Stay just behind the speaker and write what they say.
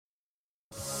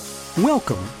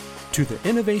Welcome to the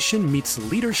Innovation Meets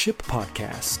Leadership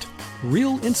podcast.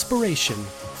 Real inspiration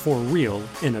for real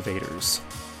innovators.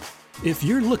 If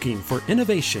you're looking for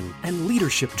innovation and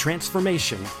leadership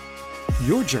transformation,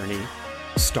 your journey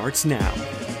starts now.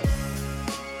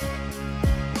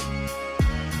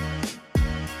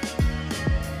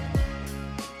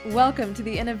 Welcome to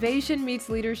the Innovation Meets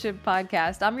Leadership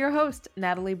podcast. I'm your host,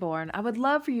 Natalie Bourne. I would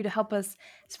love for you to help us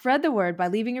spread the word by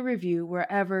leaving a review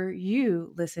wherever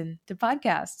you listen to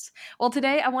podcasts. Well,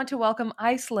 today I want to welcome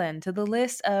Iceland to the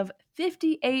list of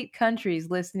 58 countries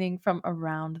listening from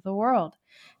around the world.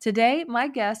 Today, my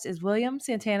guest is William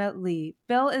Santana Lee.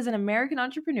 Bill is an American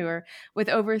entrepreneur with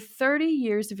over 30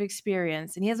 years of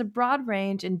experience, and he has a broad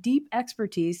range and deep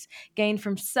expertise gained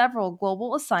from several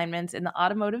global assignments in the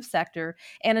automotive sector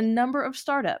and a number of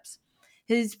startups.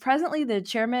 He's presently the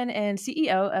chairman and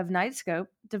CEO of Nightscope,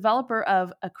 developer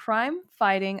of a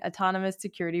crime-fighting autonomous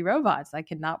security robots. I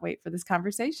cannot wait for this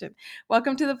conversation.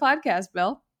 Welcome to the podcast,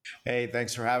 Bill. Hey,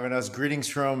 thanks for having us. Greetings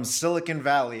from Silicon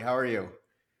Valley. How are you?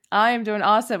 I am doing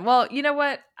awesome. Well, you know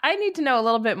what? I need to know a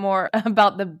little bit more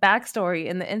about the backstory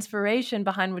and the inspiration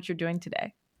behind what you're doing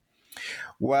today.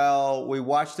 Well, we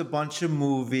watched a bunch of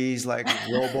movies like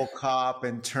RoboCop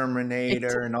and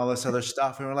Terminator and all this other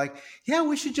stuff. And we're like, yeah,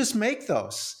 we should just make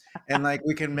those. And like,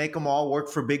 we can make them all work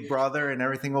for Big Brother and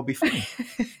everything will be fine.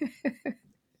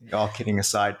 All kidding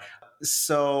aside.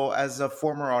 So as a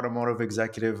former automotive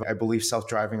executive, I believe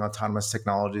self-driving autonomous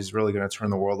technology is really going to turn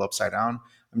the world upside down.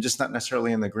 I'm just not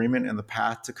necessarily in agreement in the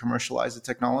path to commercialize the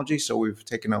technology. So we've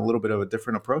taken a little bit of a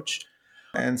different approach.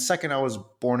 And second, I was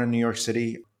born in New York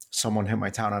City. Someone hit my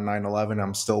town on 9/11.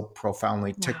 I'm still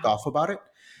profoundly ticked off about it.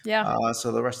 Yeah.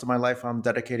 So the rest of my life, I'm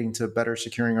dedicating to better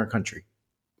securing our country.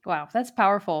 Wow, that's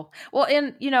powerful. Well,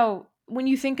 and when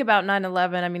you think about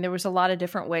 9/11, I mean, there was a lot of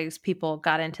different ways people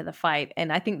got into the fight.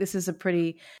 And I think this is a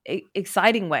pretty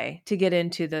exciting way to get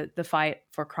into the fight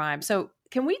for crime. So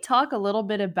can we talk a little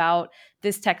bit about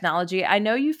this technology? I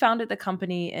know you founded the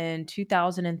company in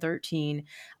 2013.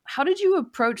 How did you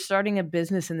approach starting a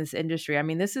business in this industry? I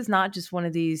mean, this is not just one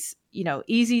of these,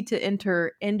 easy to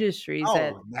enter industries.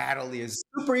 Natalie, is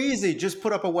super easy. Just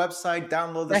put up a website,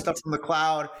 download the stuff from the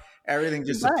cloud. Everything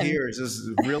just appears. This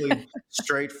is really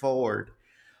straightforward.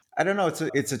 I don't know.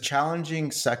 It's a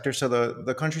challenging sector. So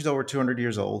the country's over 200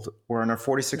 years old. We're on our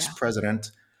 46th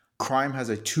president. Crime has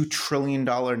a $2 trillion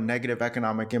negative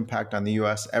economic impact on the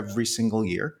U.S. every single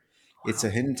year. Wow. It's a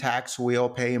hidden tax we all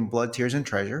pay in blood, tears, and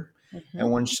treasure. Mm-hmm.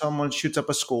 And when someone shoots up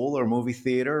a school or a movie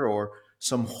theater or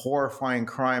some horrifying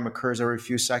crime occurs every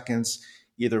few seconds,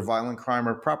 either violent crime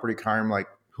or property crime, like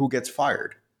who gets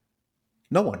fired?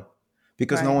 No one,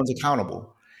 because no one's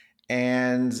accountable.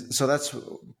 And so that's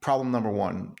problem number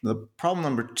one. The problem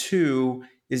number two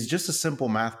is just a simple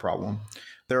math problem.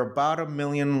 There are about 1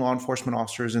 million law enforcement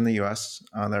officers in the U.S.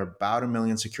 There are about 1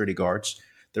 million security guards.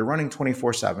 They're running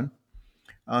 24/7.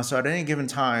 So at any given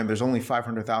time, there's only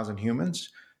 500,000 humans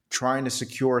trying to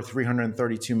secure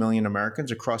 332 million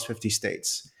Americans across 50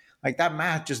 states. Like that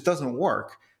math just doesn't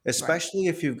work, especially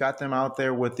if you've got them out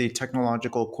there with the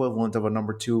technological equivalent of a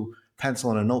number 2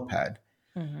 pencil and a notepad.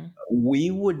 Mm-hmm.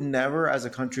 We would never, as a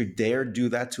country, dare do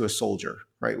that to a soldier,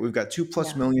 right? We've got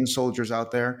 2+ million soldiers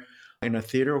out there in a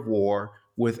theater of war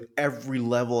with every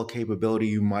level of capability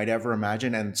you might ever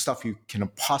imagine and stuff you can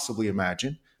possibly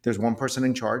imagine. There's one person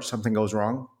in charge, something goes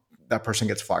wrong, that person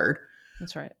gets fired.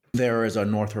 That's right. There is a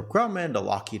Northrop Grumman, a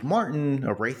Lockheed Martin,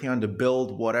 a Raytheon to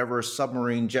build whatever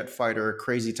submarine, jet fighter,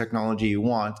 crazy technology you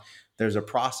want. There's a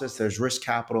process, there's risk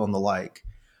capital and the like.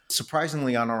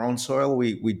 Surprisingly, on our own soil,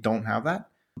 we don't have that.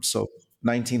 So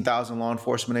 19,000 law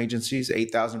enforcement agencies,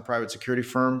 8,000 private security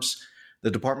firms. The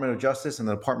Department of Justice and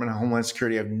the Department of Homeland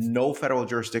Security have no federal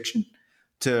jurisdiction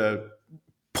to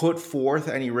put forth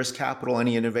any risk capital,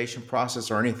 any innovation process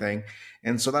or anything.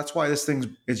 And so that's why this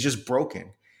thing is just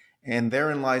broken. And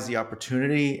therein lies the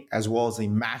opportunity as well as the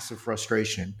massive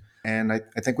frustration. And I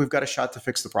think we've got a shot to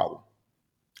fix the problem.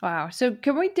 Wow. So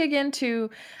can we dig into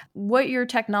what your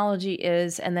technology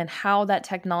is and then how that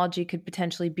technology could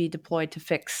potentially be deployed to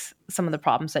fix some of the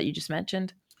problems that you just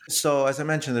mentioned? So as I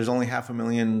mentioned, there's only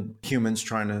 500,000 humans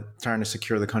trying to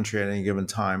secure the country at any given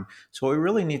time. So what we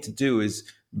really need to do is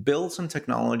build some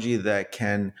technology that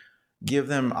can give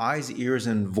them eyes, ears,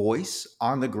 and voice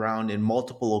on the ground in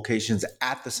multiple locations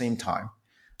at the same time.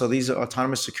 So these are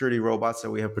autonomous security robots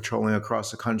that we have patrolling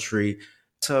across the country.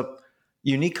 It's a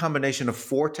unique combination of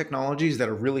 4 technologies that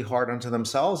are really hard unto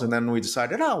themselves. And then we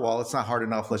decided, it's not hard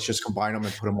enough. Let's just combine them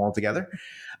and put them all together.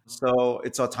 So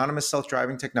it's autonomous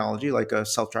self-driving technology, like a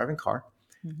self-driving car,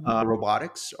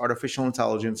 robotics, artificial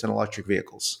intelligence, and electric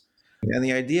vehicles. And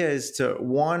the idea is to,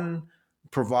 one,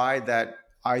 provide that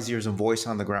eyes, ears, and voice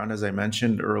on the ground, as I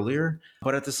mentioned earlier.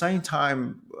 But at the same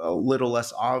time, a little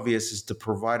less obvious is to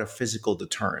provide a physical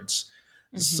deterrence.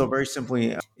 So very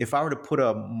simply, if I were to put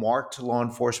a marked law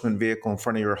enforcement vehicle in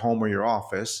front of your home or your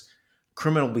office,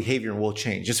 criminal behavior will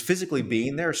change. Just physically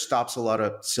being there stops a lot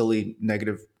of silly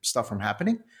negative stuff from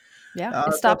happening. Yeah,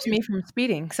 it stops me from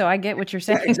speeding. So I get what you're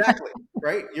saying. Yeah, exactly.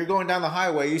 Right? You're going down the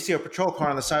highway, you see a patrol car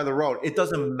on the side of the road. It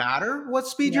doesn't matter what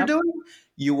speed you're doing.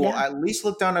 You will at least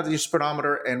look down at your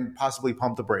speedometer and possibly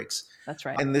pump the brakes. That's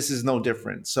right. And this is no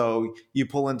different. So you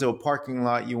pull into a parking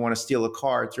lot, you want to steal a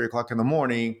car at 3:00 in the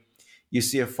morning. You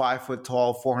see a 5-foot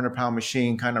tall, 400-pound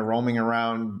machine kind of roaming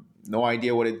around, no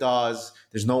idea what it does.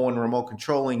 There's no one remote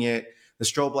controlling it. The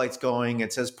strobe light's going.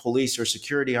 It says police or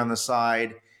security on the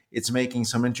side. It's making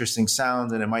some interesting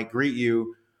sounds and it might greet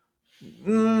you.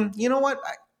 You know what?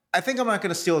 I think I'm not going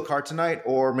to steal a car tonight,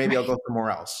 or maybe I'll go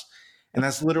somewhere else. And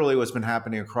that's literally what's been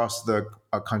happening across the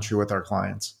country with our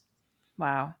clients.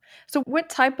 Wow. So what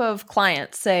type of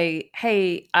clients say,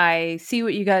 hey, I see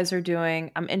what you guys are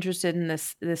doing. I'm interested in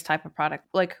this type of product.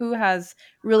 Like, who has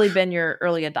really been your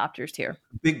early adopters here?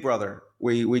 Big Brother.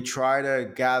 We try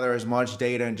to gather as much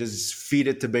data and just feed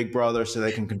it to Big Brother so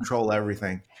they can control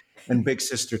everything. And Big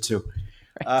Sister too.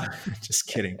 Just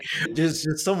kidding.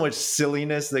 Just so much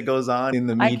silliness that goes on in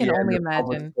the media. I can only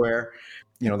imagine. Where,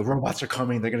 the robots are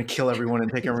coming. They're going to kill everyone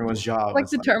and take everyone's job. Like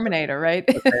the Terminator, right?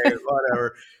 Okay,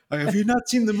 whatever. Like, have you not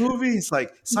seen the movie? It's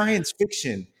like science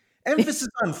fiction. Emphasis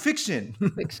on fiction.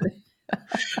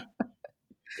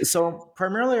 So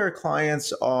primarily our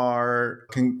clients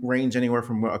can range anywhere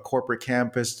from a corporate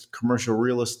campus, commercial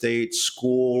real estate,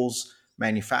 schools,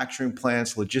 manufacturing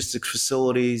plants, logistics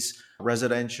facilities,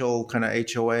 residential kind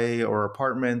of HOA or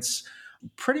apartments,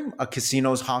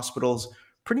 casinos, hospitals,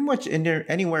 pretty much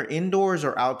anywhere indoors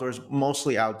or outdoors,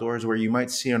 mostly outdoors, where you might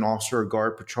see an officer or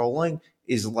guard patrolling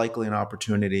is likely an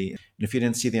opportunity. And if you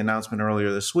didn't see the announcement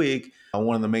earlier this week,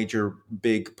 one of the major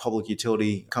big public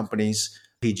utility companies,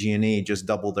 PG&E, just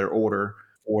doubled their order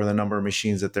for the number of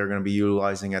machines that they're going to be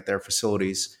utilizing at their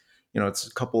facilities. It's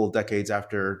a couple of decades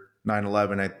after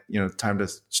 9/11, time to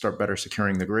start better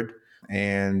securing the grid.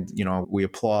 And, we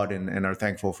applaud and are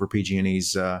thankful for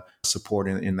PG&E's support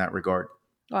in that regard.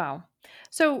 Wow.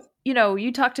 So,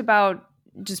 you talked about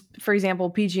just, for example,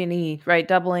 PG&E, right,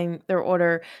 doubling their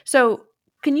order. So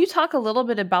can you talk a little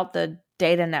bit about the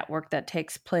data network that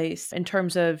takes place in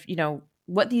terms of,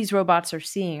 what these robots are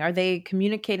seeing? Are they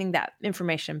communicating that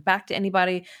information back to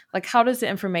anybody? Like, how does the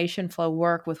information flow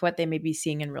work with what they may be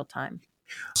seeing in real time?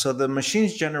 So the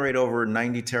machines generate over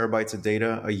 90 terabytes of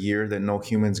data a year that no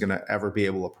human's going to ever be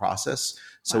able to process.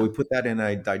 So we put that in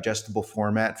a digestible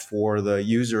format for the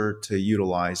user to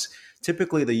utilize.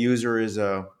 Typically, the user is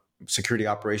a security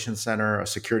operations center, a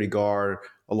security guard,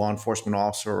 a law enforcement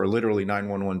officer, or literally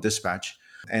 911 dispatch.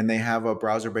 And they have a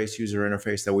browser-based user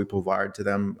interface that we provide to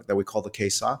them that we call the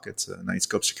KSOC. It's a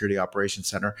Nightscope Security Operations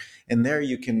Center. And there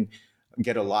you can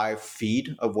get a live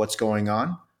feed of what's going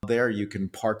on. There you can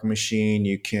park a machine.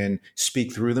 You can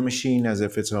speak through the machine as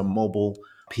if it's a mobile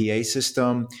PA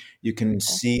system. You can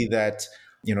see that,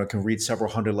 it can read several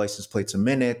hundred license plates a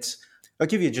minute. I'll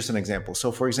give you just an example.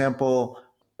 So for example,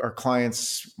 our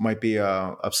clients might be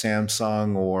a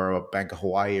Samsung or a Bank of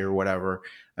Hawaii or whatever.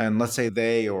 And let's say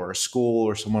they or a school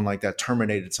or someone like that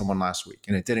terminated someone last week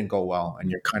and it didn't go well. And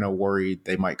you're kind of worried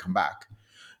they might come back.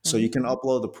 So you can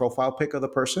upload the profile pic of the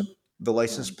person, the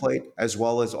license plate, as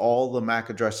well as all the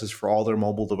MAC addresses for all their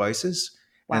mobile devices.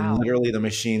 Wow. And literally the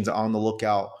machine's on the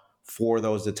lookout for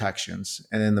those detections.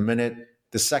 And in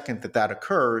the second that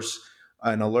occurs,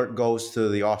 an alert goes to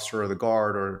the officer or the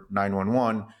guard or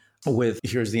 911 with,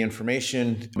 here's the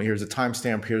information, here's a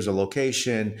timestamp, here's a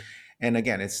location. And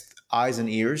again, it's eyes and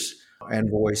ears and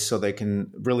voice so they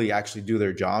can really actually do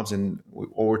their jobs. And what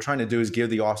we're trying to do is give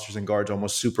the officers and guards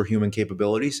almost superhuman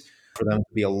capabilities for them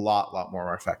to be a lot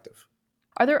more effective.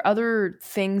 Are there other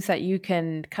things that you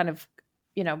can kind of,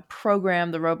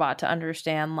 program the robot to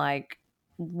understand, like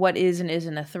what is and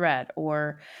isn't a threat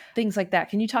or things like that?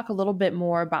 Can you talk a little bit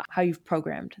more about how you've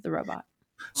programmed the robot?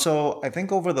 So I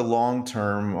think over the long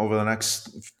term, over the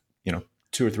next,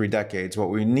 2 or 3 decades, what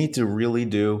we need to really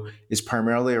do is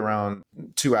primarily around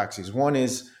 2 axes. One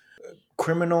is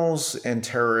criminals and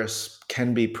terrorists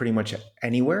can be pretty much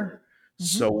anywhere.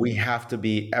 Mm-hmm. So we have to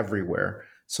be everywhere.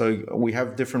 So we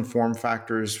have different form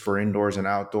factors for indoors and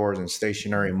outdoors and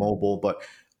stationary, mobile, but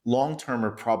long-term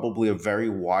are probably a very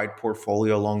wide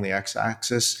portfolio along the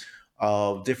x-axis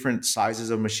of different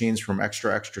sizes of machines from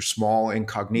extra small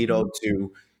incognito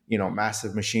to,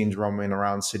 massive machines roaming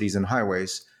around cities and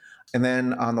highways. And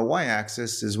then on the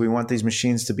y-axis is we want these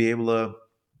machines to be able to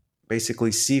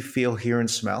basically see, feel, hear, and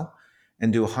smell,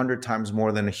 and do 100 times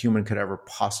more than a human could ever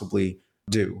possibly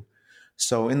do.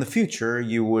 So in the future,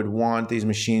 you would want these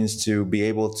machines to be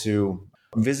able to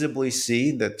visibly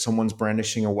see that someone's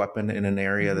brandishing a weapon in an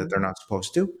area that they're not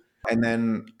supposed to, and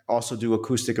then also do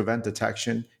acoustic event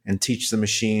detection and teach the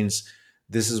machines,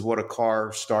 this is what a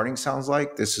car starting sounds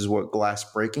like, this is what glass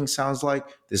breaking sounds like,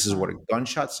 this is what a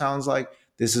gunshot sounds like,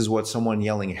 this is what someone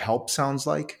yelling help sounds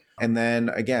like. And then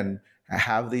again,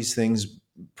 have these things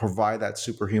provide that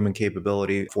superhuman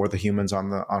capability for the humans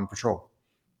on patrol.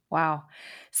 Wow.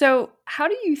 So, how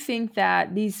do you think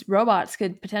that these robots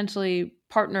could potentially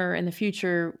partner in the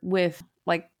future with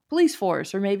like police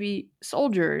force or maybe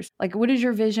soldiers? Like, what is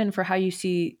your vision for how you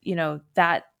see,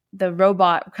 that the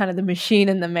robot, kind of the machine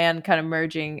and the man kind of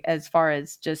merging as far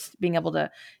as just being able to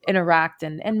interact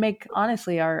and make,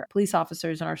 honestly, our police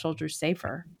officers and our soldiers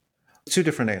safer? Two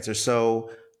different answers. So,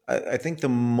 I think the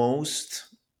most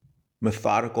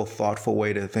methodical, thoughtful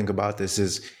way to think about this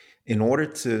is, in order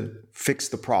to fix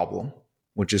the problem,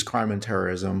 which is crime and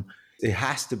terrorism, it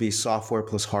has to be software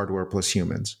plus hardware plus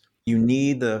humans. You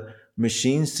need the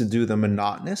machines to do the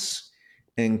monotonous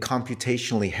and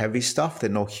computationally heavy stuff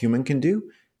that no human can do.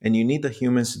 And you need the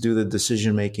humans to do the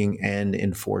decision making and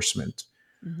enforcement.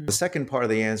 The second part of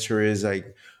the answer is I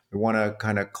want to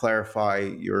kind of clarify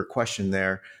your question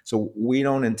there. So we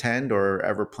don't intend or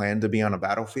ever plan to be on a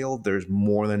battlefield. There's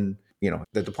more than,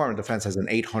 the Department of Defense has an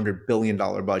 $800 billion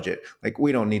budget. Like,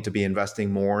 we don't need to be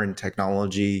investing more in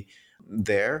technology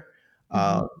there.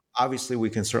 Obviously,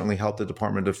 we can certainly help the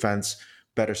Department of Defense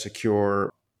better secure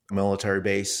a military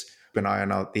base, keep an eye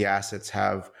on the assets,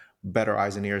 have better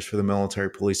eyes and ears for the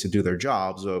military police to do their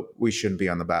jobs. But we shouldn't be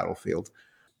on the battlefield.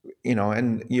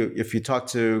 And if you talk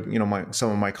to,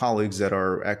 some of my colleagues that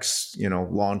are ex,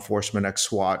 law enforcement, ex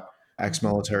SWAT, ex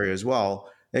military as well,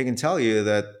 they can tell you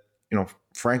that,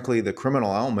 frankly, the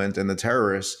criminal element and the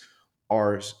terrorists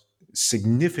are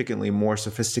significantly more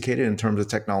sophisticated in terms of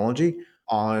technology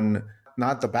on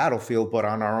not the battlefield, but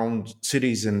on our own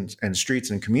cities and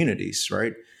streets and communities,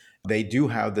 right? They do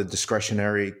have the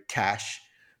discretionary cash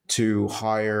to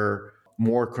hire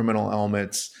more criminal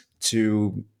elements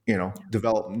to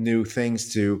develop new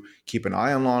things to keep an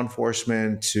eye on law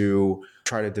enforcement, to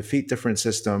try to defeat different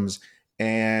systems.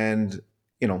 And,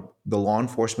 the law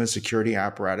enforcement security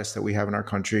apparatus that we have in our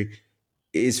country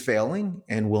is failing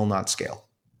and will not scale.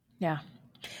 Yeah.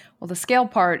 Well, the scale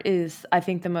part is, I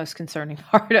think, the most concerning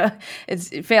part. It's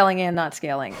failing and not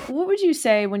scaling. What would you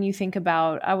say when you think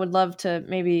about, I would love to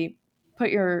maybe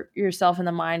put yourself in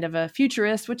the mind of a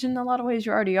futurist, which in a lot of ways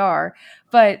you already are,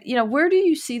 but where do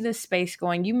you see this space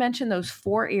going? You mentioned those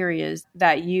 4 areas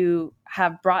that you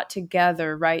have brought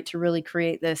together, right, to really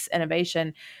create this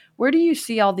innovation. Where do you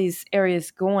see all these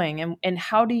areas going, and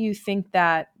how do you think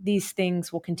that these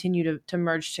things will continue to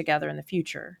merge together in the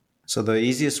future? So the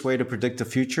easiest way to predict the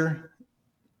future,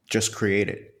 just create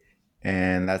it.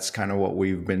 And that's kind of what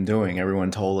we've been doing.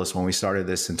 Everyone told us when we started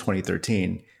this in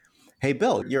 2013, hey,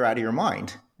 Bill, you're out of your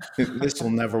mind. This will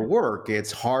never work.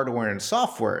 It's hardware and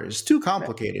software. It's too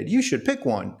complicated. You should pick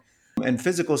one. And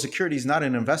physical security is not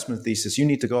an investment thesis. You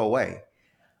need to go away.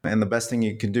 And the best thing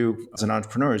you can do as an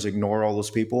entrepreneur is ignore all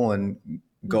those people and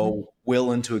go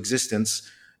will into existence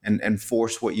and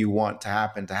force what you want to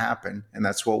happen. And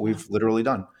that's what we've literally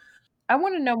done. I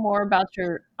want to know more about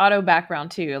your auto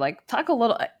background too. Like, talk a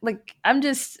little, like,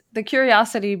 the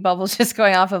curiosity bubble's just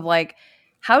going off of like,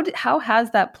 how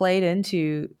has that played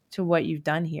into what you've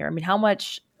done here? I mean, how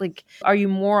much, like, are you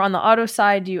more on the auto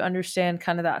side? Do you understand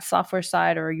kind of that software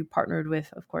side, or are you partnered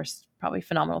with, of course, probably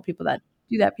phenomenal people that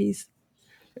do that piece?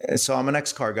 So I'm an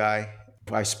ex-car guy.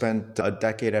 I spent a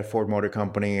decade at Ford Motor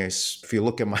Company. If you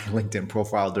look at my LinkedIn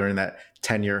profile during that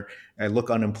tenure, I look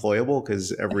unemployable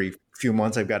because every few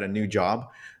months I've got a new job.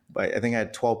 But I think I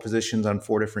had 12 positions on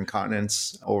 4 different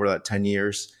continents over that 10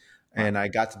 years. And I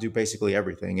got to do basically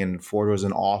everything. And Ford was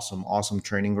an awesome, awesome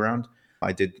training ground.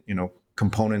 I did,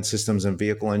 component systems and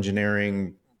vehicle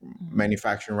engineering,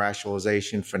 manufacturing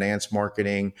rationalization, finance,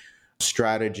 marketing,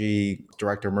 strategy,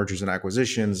 director of mergers and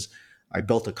acquisitions. I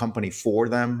built a company for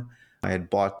them. I had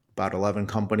bought about 11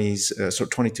 companies, so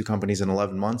 22 companies in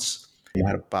 11 months. I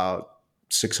had about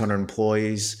 600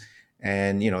 employees.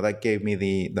 And, that gave me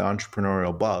the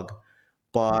entrepreneurial bug.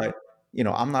 But,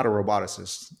 I'm not a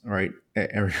roboticist, right?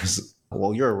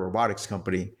 Well, you're a robotics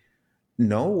company.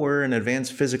 No, we're an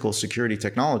advanced physical security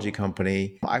technology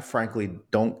company. I frankly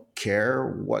don't care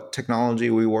what technology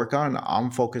we work on.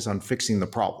 I'm focused on fixing the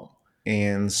problem.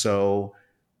 And so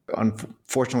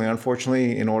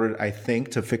unfortunately, in order, I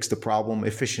think, to fix the problem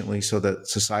efficiently so that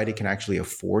society can actually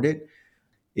afford it,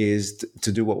 is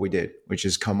to do what we did, which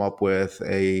is come up with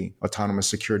a autonomous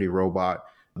security robot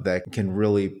that can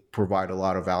really provide a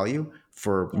lot of value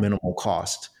for Yeah. minimal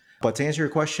cost. But to answer your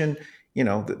question,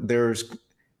 there's,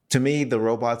 to me, the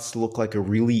robots look like a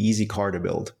really easy car to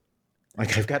build.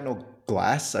 Like, I've got no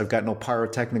glass, I've got no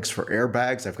pyrotechnics for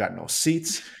airbags, I've got no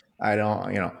seats. I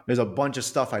don't, there's a bunch of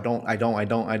stuff I don't. And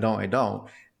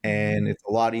Mhm. it's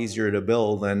a lot easier to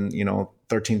build than,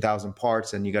 13,000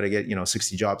 parts, and you got to get,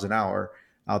 60 jobs an hour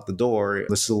out the door.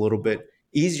 This is a little bit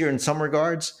easier in some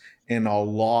regards and a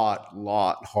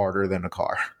lot harder than a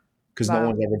car because no Wow.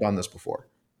 one's ever done this before.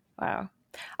 Wow.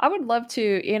 I would love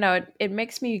to, it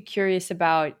makes me curious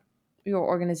about your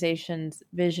organization's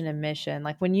vision and mission.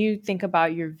 Like when you think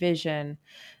about your vision,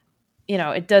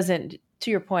 it doesn't,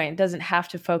 to your point, it doesn't have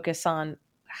to focus on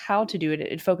how to do it.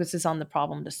 It focuses on the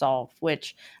problem to solve,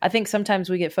 which I think sometimes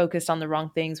we get focused on the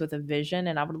wrong things with a vision.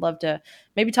 And I would love to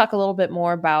maybe talk a little bit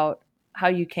more about how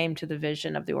you came to the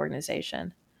vision of the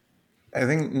organization. I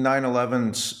think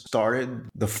 9/11 started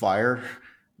the fire,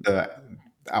 the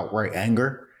outright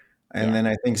anger. And Yeah. then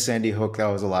I think Sandy Hook, that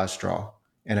was the last straw.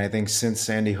 And I think since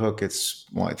Sandy Hook, it's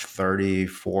what,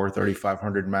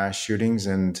 3,500 mass shootings.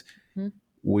 And Mhm.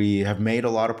 we have made a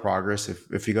lot of progress.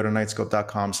 If you go to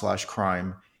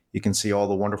nightscope.com/crime, you can see all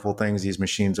the wonderful things these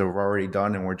machines have already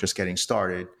done. And we're just getting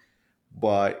started.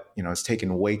 But, it's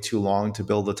taken way too long to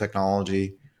build the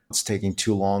technology. It's taking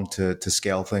too long to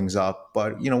scale things up,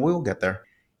 but we will get there.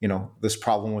 This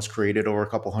problem was created over a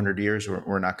couple hundred years.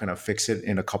 We're not going to fix it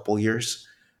in a couple years,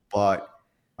 but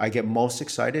I get most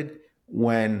excited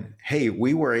when, hey,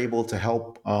 we were able to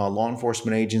help a law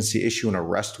enforcement agency issue an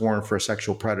arrest warrant for a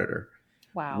sexual predator.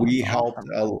 Wow. We That's helped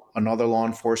awesome. another law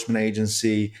enforcement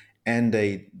agency end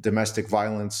a domestic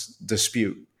violence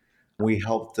dispute. We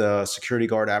helped a security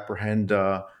guard apprehend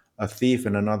a thief,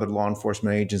 and another law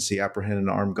enforcement agency apprehend an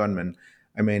armed gunman.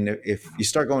 I mean, if you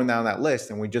start going down that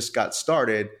list, and we just got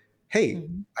started, hey,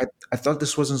 Mhm. I thought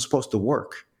this wasn't supposed to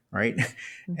work, right?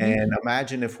 Mhm. And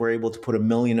imagine if we're able to put 1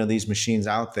 million of these machines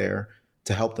out there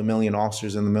to help the 1 million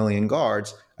officers and the 1 million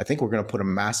guards. I think we're going to put a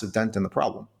massive dent in the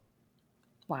problem.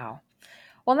 Wow.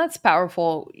 Well, that's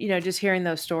powerful, just hearing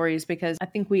those stories, because I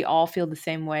think we all feel the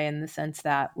same way in the sense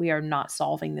that we are not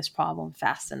solving this problem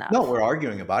fast No, enough. we're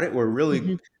arguing about it. We're really,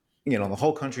 Mhm. the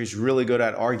whole country's really good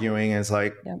at arguing. And it's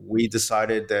like Yep. we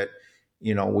decided that,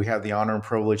 we have the honor and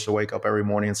privilege to wake up every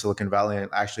morning in Silicon Valley and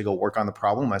actually go work on the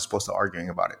problem as opposed to arguing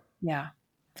about it. Yeah,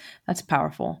 that's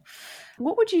powerful.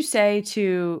 What would you say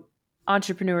to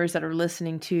entrepreneurs that are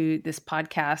listening to this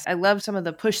podcast? I love some of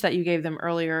the push that you gave them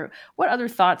earlier. What other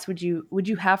thoughts would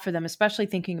you have for them, especially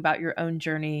thinking about your own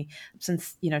journey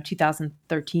since,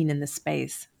 2013 in this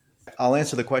space? I'll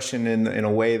answer the question in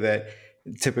a way that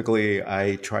typically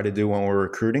I try to do when we're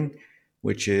recruiting,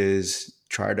 which is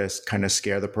try to kind of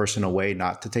scare the person away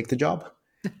not to take the job.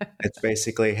 It's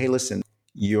basically, hey, listen,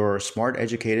 you're a smart,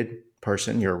 educated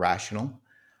person, you're rational.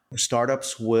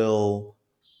 Startups will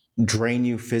drain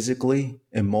you physically,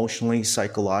 emotionally,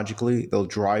 psychologically. They'll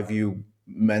drive you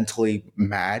mentally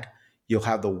mad. You'll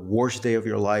have the worst day of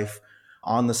your life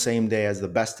on the same day as the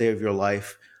best day of your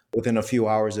life within a few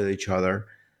hours of each other.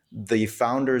 The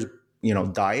founder's,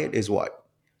 diet is what?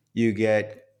 You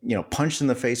get, punched in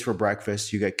the face for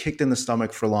breakfast, you get kicked in the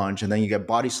stomach for lunch, and then you get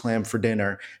body slammed for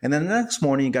dinner. And then the next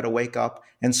morning you got to wake up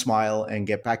and smile and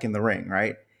get back in the ring,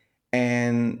 right?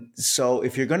 And so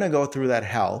if you're going to go through that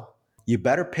hell, you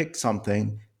better pick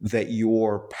something that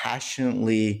you're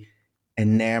passionately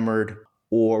enamored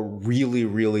or really,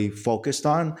 really focused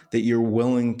on, that you're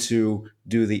willing to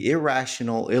do the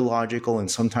irrational, illogical, and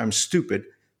sometimes stupid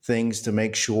things to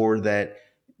make sure that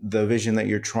the vision that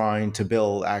you're trying to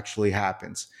build actually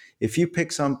happens. If you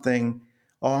pick something,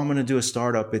 oh, I'm going to do a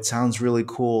startup, it sounds really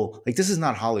cool. Like, this is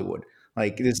not Hollywood.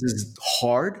 Like, this is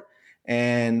hard.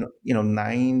 And,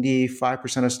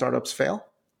 95% of startups fail.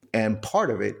 And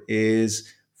part of it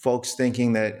is folks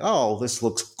thinking that, oh, this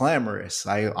looks glamorous.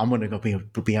 I'm going to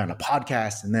go be on a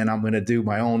podcast, and then I'm going to do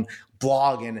my own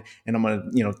blog, and I'm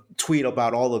going to, tweet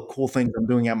about all the cool things I'm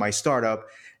doing at my startup.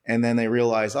 And then they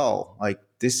realize, oh, like,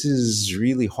 this is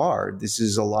really hard. This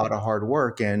is a lot of hard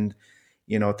work. And,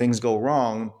 things go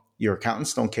wrong. Your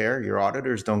accountants don't care. Your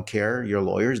auditors don't care. Your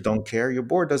lawyers don't care. Your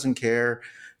board doesn't care.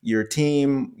 Your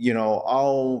team,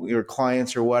 all your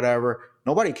clients or whatever,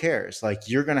 nobody cares. Like,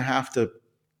 you're going to have to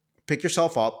pick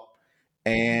yourself up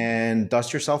and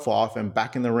dust yourself off and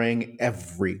back in the ring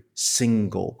every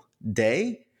single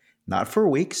day, not for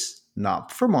weeks,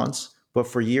 not for months, but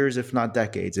for years, if not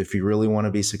decades, if you really want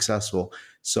to be successful.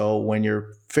 So when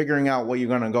you're figuring out what you're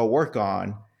going to go work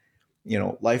on,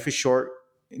 life is short,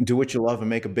 do what you love and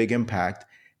make a big impact.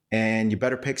 and you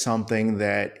better pick something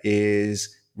that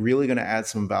is really going to add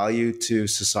some value to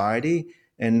society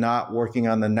and not working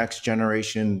on the next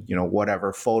generation,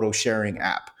 whatever photo sharing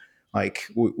app. Like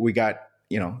we got,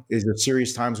 is there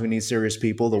serious times we need serious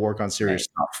people to work on serious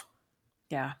stuff?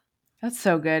 Yeah, that's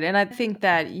so good. And I think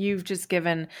that you've just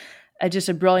given just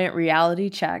a brilliant reality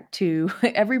check to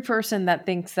every person that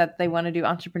thinks that they want to do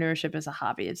entrepreneurship as a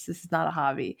hobby. This is not a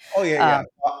hobby. Oh yeah.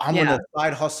 I'm going to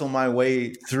side hustle my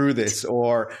way through this,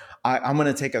 or I'm going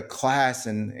to take a class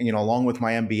and, along with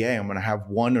my MBA, I'm going to have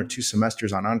 1 or 2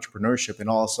 semesters on entrepreneurship, and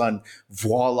all of a sudden,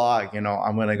 voila,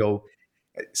 I'm going to go,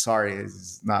 sorry,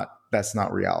 that's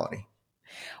not reality.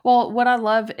 Well, what I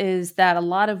love is that a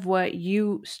lot of what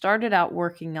you started out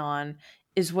working on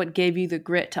is what gave you the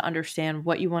grit to understand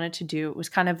what you wanted to do. It was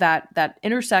kind of that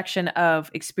intersection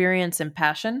of experience and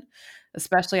passion,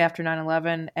 especially after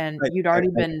 9/11, and you'd already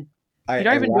been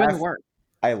doing the work.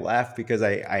 I laugh because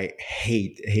I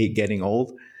hate getting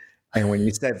old. And when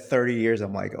you said 30 years,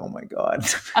 I'm like, oh my God.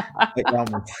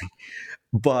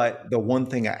 But the one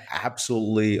thing I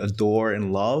absolutely adore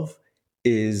and love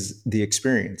is the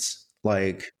experience.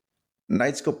 Like,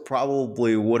 Nightscope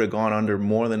probably would have gone under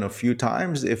more than a few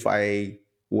times if I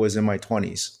was in my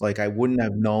 20s. Like, I wouldn't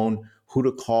have known who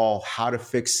to call, how to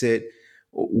fix it,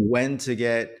 when to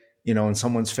get, in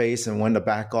someone's face and when to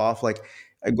back off. Like,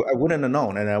 I wouldn't have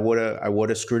known, and I would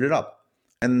have screwed it up.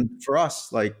 And for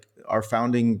us, like, our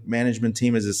founding management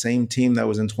team is the same team that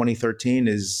was in 2013,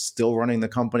 is still running the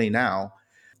company now.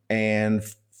 And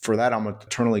for that, I'm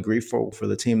eternally grateful for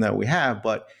the team that we have.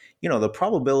 But, the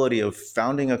probability of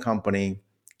founding a company,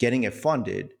 getting it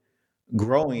funded,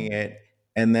 growing it,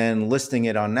 and then listing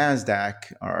it on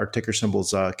NASDAQ, our ticker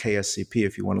symbol's KSCP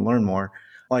if you want to learn more,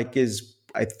 like, is,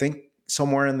 I think,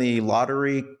 somewhere in the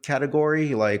lottery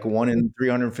category, like 1 in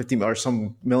 350 or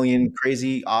some million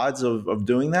crazy odds of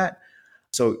doing that.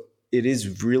 So it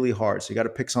is really hard. So you got to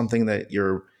pick something that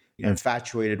you're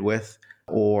infatuated with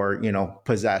or,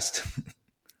 possessed.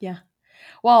 Yeah.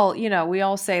 Well, we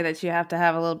all say that you have to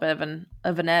have a little bit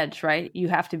of an edge, right? You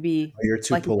have to be, you're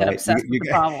too polite. Obsessed with the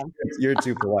problem. You're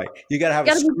too polite. You got to have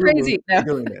a screw be crazy. No.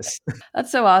 Doing this.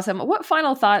 That's so awesome. What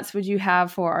final thoughts would you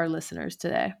have for our listeners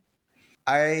today?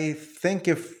 I think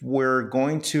if we're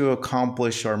going to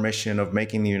accomplish our mission of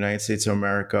making the United States of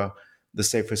America the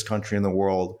safest country in the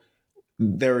world,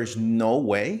 there is no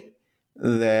way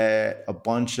that a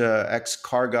bunch of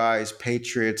ex-car guys,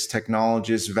 patriots,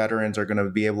 technologists, veterans are going to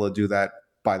be able to do that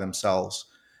by themselves.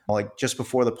 Like, just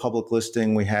before the public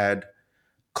listing, we had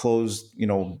closed,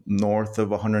 north of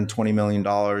 $120 million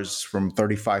from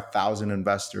 35,000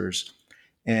 investors.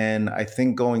 And I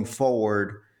think going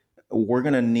forward, we're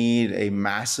going to need a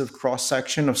massive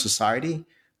cross-section of society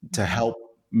to help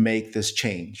make this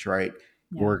change, right?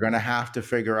 Yeah. We're going to have to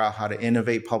figure out how to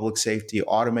innovate public safety,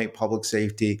 automate public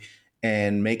safety,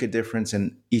 and make a difference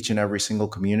in each and every single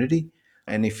community.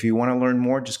 And if you want to learn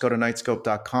more, just go to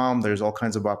Nightscope.com. There's all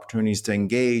kinds of opportunities to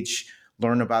engage,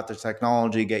 learn about the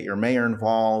technology, get your mayor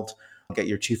involved, get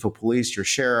your chief of police, your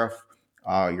sheriff,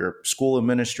 your school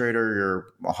administrator, your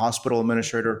hospital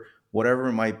administrator, whatever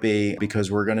it might be,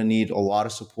 because we're going to need a lot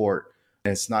of support.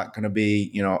 And it's not going to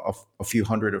be, a few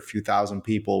hundred, a few thousand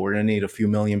people. We're going to need a few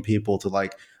million people to,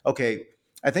 like, okay,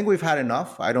 I think we've had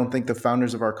enough. I don't think the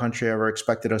founders of our country ever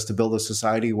expected us to build a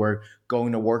society where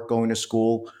going to work, going to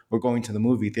school, or going to the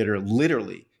movie theater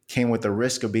literally came with the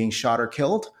risk of being shot or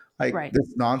killed. Like,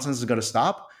 This nonsense is going to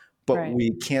stop. But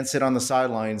we can't sit on the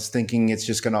sidelines thinking it's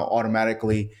just going to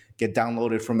automatically get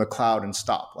downloaded from the cloud and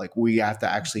stop. Like, we have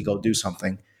to actually go do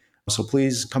something. So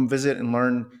please come visit and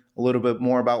learn a little bit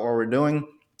more about what we're doing.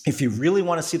 If you really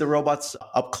want to see the robots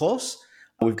up close,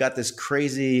 we've got this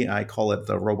crazy, I call it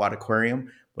the robot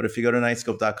aquarium. But if you go to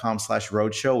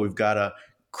Nightscope.com/roadshow, we've got a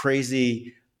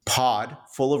crazy pod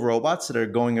full of robots that are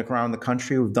going around the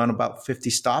country. We've done about 50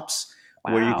 stops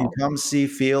where you can come, see,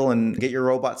 feel, and get your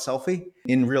robot selfie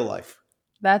in real life.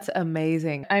 That's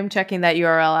amazing. I'm checking that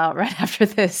URL out right after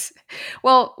this.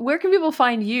 Well, where can people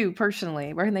find you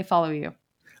personally? Where can they follow you?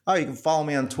 Oh, you can follow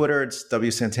me on Twitter. It's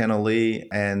Santana Lee,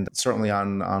 and certainly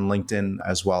on LinkedIn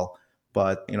as well.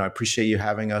 But, I appreciate you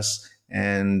having us,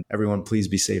 and everyone, please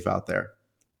be safe out there.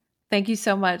 Thank you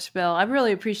so much, Bill. I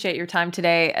really appreciate your time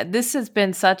today. This has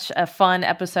been such a fun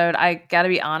episode. I got to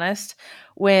be honest.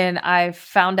 When I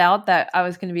found out that I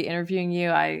was going to be interviewing you,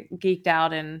 I geeked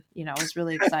out and, I was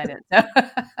really excited.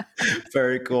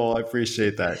 Very cool. I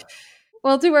appreciate that.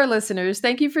 Well, to our listeners,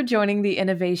 thank you for joining the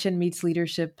Innovation Meets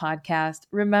Leadership podcast.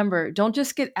 Remember, don't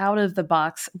just get out of the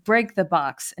box, break the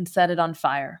box and set it on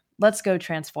fire. Let's go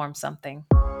transform something.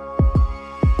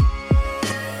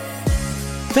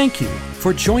 Thank you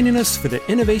for joining us for the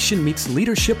Innovation Meets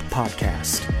Leadership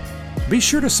podcast. Be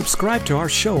sure to subscribe to our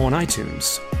show on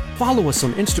iTunes. Follow us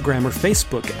on Instagram or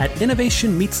Facebook at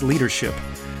Innovation Meets Leadership,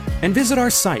 and visit our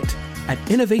site at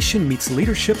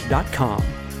innovationmeetsleadership.com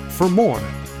for more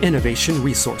innovation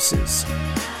resources.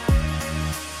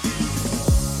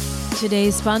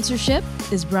 Today's sponsorship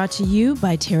is brought to you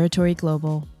by Territory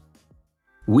Global.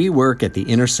 We work at the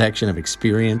intersection of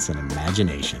experience and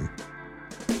imagination.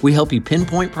 We help you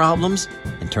pinpoint problems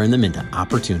and turn them into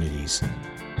opportunities.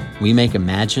 We make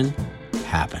imagine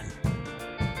happen.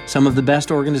 Some of the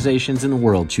best organizations in the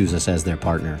world choose us as their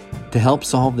partner to help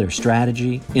solve their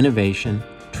strategy, innovation,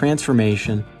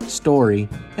 transformation, story,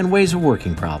 and ways of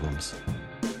working problems.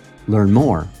 Learn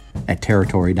more at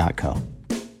territory.co.